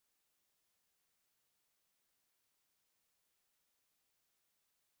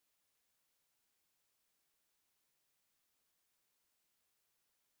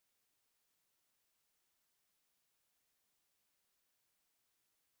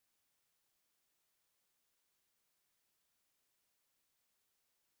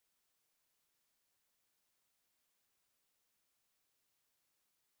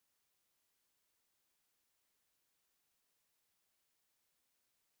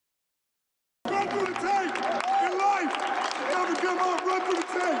through the tape. In life, never give up. Run through the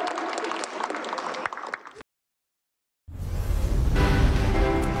tape.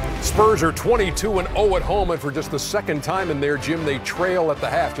 Spurs are 22-0 at home, and for just the second time in their gym, they trail at the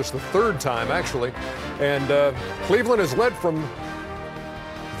half. Just the third time, actually. And Cleveland has led from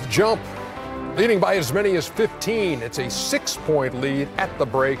the jump, leading by as many as 15. It's a 6-point lead at the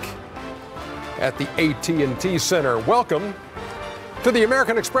break at the AT&T Center. Welcome to the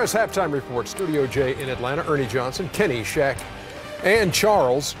American Express Halftime Report. Studio J in Atlanta. Ernie Johnson, Kenny, Shaq, and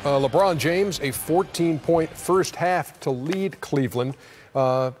Charles. LeBron James, a 14-point first half to lead Cleveland.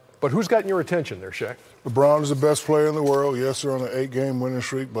 But who's gotten your attention there, Shaq? LeBron is the best player in the world. Yes, they're on an 8-game winning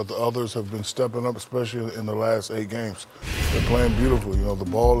streak, but the others have been stepping up, especially in the last 8 games. They're playing beautifully. You know, the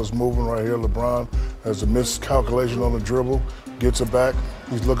ball is moving right here. LeBron has a miscalculation on the dribble, gets it back.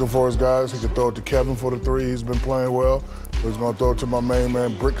 He's looking for his guys. He can throw it to Kevin for the 3. He's been playing well. He's going to throw it to my main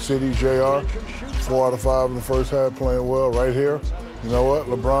man, Brick City, JR. 4 out of 5 in the first half, playing well right here. You know what,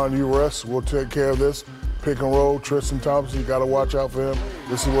 LeBron, you rest. We'll take care of this. Pick and roll, Tristan Thompson, you got to watch out for him.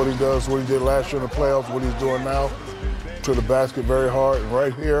 This is what he does, what he did last year in the playoffs, what he's doing now. To the basket very hard. And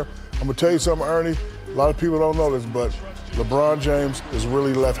right here, I'm going to tell you something, Ernie. A lot of people don't know this, but LeBron James is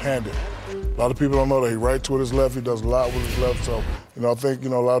really left-handed. A lot of people don't know that. He writes with his left. He does a lot with his left. So, you know, I think, you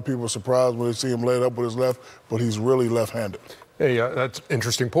know, a lot of people are surprised when they see him laid up with his left, but he's really left-handed. Hey, that's an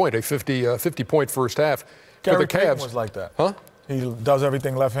interesting point. A 50-point first half Gary for the Cavs. was like that. Huh? He does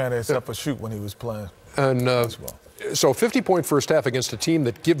everything left-handed except for shoot when he was playing. And so 50-point first half against a team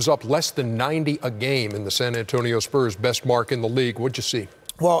that gives up less than 90 a game in the San Antonio Spurs, best mark in the league. What'd you see?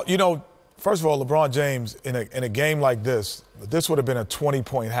 Well, you know, first of all, LeBron James, in a game like this would have been a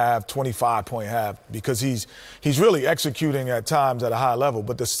 20-point half, 25-point half, because he's really executing at times at a high level.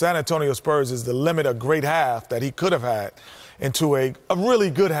 But the San Antonio Spurs is the limit a great half that he could have had into a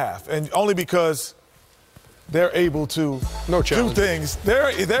really good half, and only because they're able to do things. They're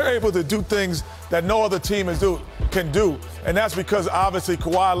able to do things that no other team can do. And that's because, obviously,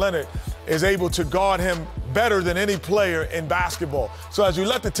 Kawhi Leonard is able to guard him better than any player in basketball. So as you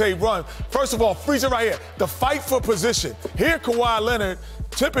let the tape run, first of all, freeze it right here. The fight for position. Here, Kawhi Leonard,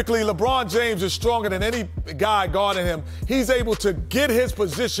 typically LeBron James is stronger than any guy guarding him. He's able to get his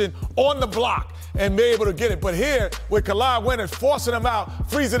position on the block and be able to get it. But here, with Kawhi Leonard forcing him out,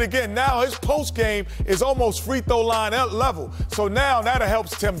 freeze it again. Now his post game is almost free throw line level. So now that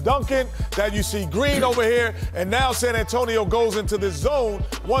helps Tim Duncan, that you see Green over here, and now San Antonio goes into this zone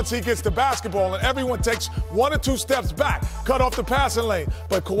once he gets the basketball, and everyone takes 1 or 2 steps back, cut off the passing lane.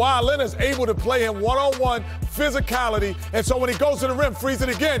 But Kawhi Leonard's able to play him one-on-one, physicality, and so when he goes to the rim, freeze it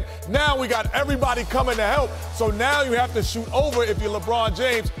again. Now we got everybody coming to help. So now you have to shoot over, if you're LeBron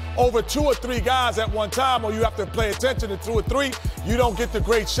James, over 2 or 3 guys at one time, or you have to pay attention to 2 or 3. You don't get the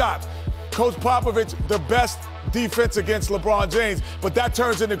great shots. Coach Popovich, the best defense against LeBron James, but that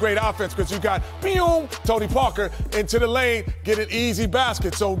turns into great offense because you got boom, Tony Parker into the lane, get an easy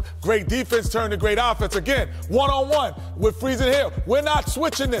basket. So great defense turned to great offense. Again, one-on-one with Freezing Hill. We're not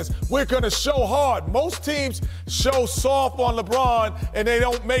switching this. We're going to show hard. Most teams show soft on LeBron and they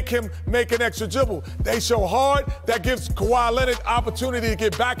don't make him make an extra dribble. They show hard. That gives Kawhi Leonard opportunity to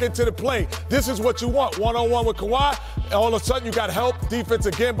get back into the play. This is what you want. One-on-one with Kawhi. All of a sudden you got help defense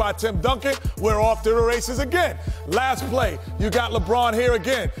again by Tim Duncan. We're off to the races again. Last play, you got LeBron here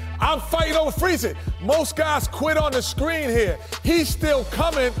again. I'm fighting over freeze it. Most guys quit on the screen here. He's still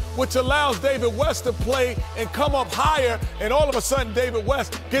coming, which allows David West to play and come up higher, and all of a sudden David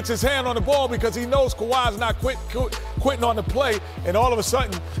West gets his hand on the ball because he knows Kawhi's not quitting on the play, and all of a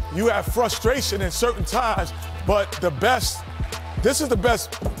sudden you have frustration in certain times, but this is the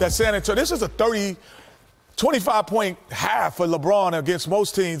best that San Antonio, this is a 25-point half for LeBron against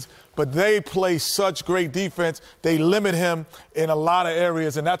most teams, but they play such great defense. They limit him in a lot of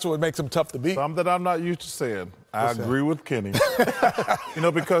areas, and that's what makes him tough to beat. Something that I'm not used to saying. I agree with Kenny. You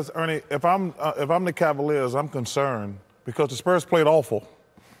know, because, Ernie, if I'm the Cavaliers, I'm concerned because the Spurs played awful.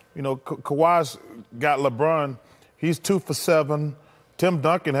 You know, Kawhi's got LeBron. He's 2 for 7. Tim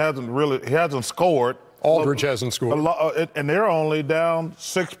Duncan hasn't scored. Aldridge hasn't scored. And they're only down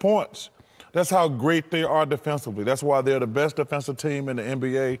 6 points. That's how great they are defensively. That's why they're the best defensive team in the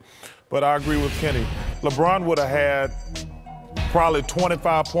NBA. But I agree with Kenny. LeBron would have had probably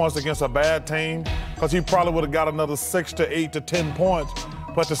 25 points against a bad team because he probably would have got another 6 to 8 to 10 points.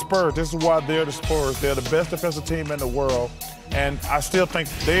 But the Spurs, this is why they're the Spurs. They're the best defensive team in the world. And I still think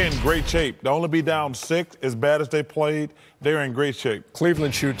they're in great shape. To only be down 6, as bad as they played, they're in great shape.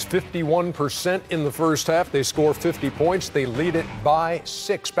 Cleveland shoots 51% in the first half. They score 50 points. They lead it by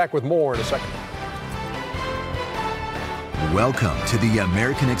 6. Back with more in a second. Welcome to the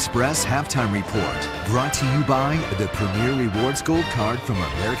American Express Halftime Report, brought to you by the Premier Rewards Gold Card from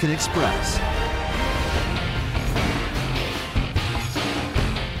American Express.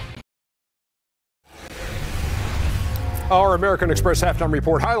 Our American Express Halftime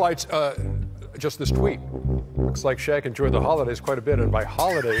Report highlights just this tweet. Looks like Shaq enjoyed the holidays quite a bit, and by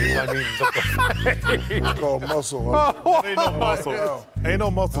holidays, I mean the It's called muscle. Huh? Ain't no muscle. Ain't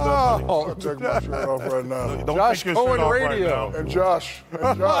no muscle. I'll take my shirt off right now. Don't Josh take your Cohen shirt off Radio. right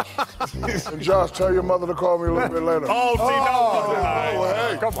now. And Josh, tell your mother to call me a little bit later. Oh, see, that wasn't nice.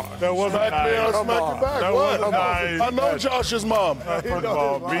 Well, hey, Come on. That wasn't smack me, I'll nice. smack you back. That What? wasn't nice. I know Josh's mom. First of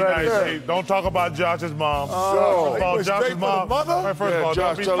all, be nice. Hey, don't talk about Josh's mom. First of all, went Josh's straight for the mom. mother? First of all,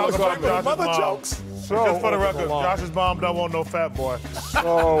 Josh, don't be tell talking us about something. Josh's Mother mom. jokes. Just for the over record, line. Josh's mom don't want no fat boy.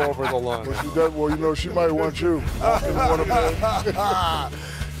 So over the line. Well, you know, she might want you.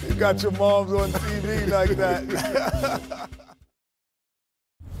 You got your moms on TV like that.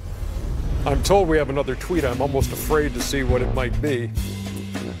 I'm told we have another tweet. I'm almost afraid to see what it might be.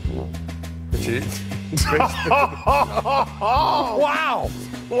 Wow.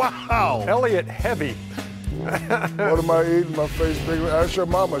 Wow. Elliot Heavy. What am I eating? My face big. Ask your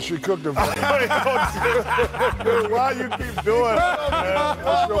mama. She cooked it for me. Why you keep doing that, man?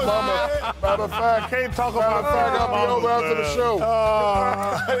 Ask your mama. Matter of fact, Can't talk about I'll be over after the show.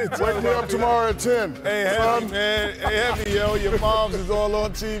 Wake me up tomorrow at 10. Hey, Heavy, man. Hey, Heavy, yo, your mom's is all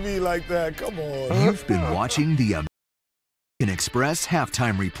on TV like that. Come on. You've been watching the American Express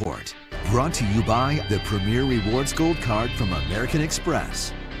Halftime Report, brought to you by the Premier Rewards Gold Card from American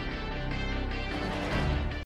Express.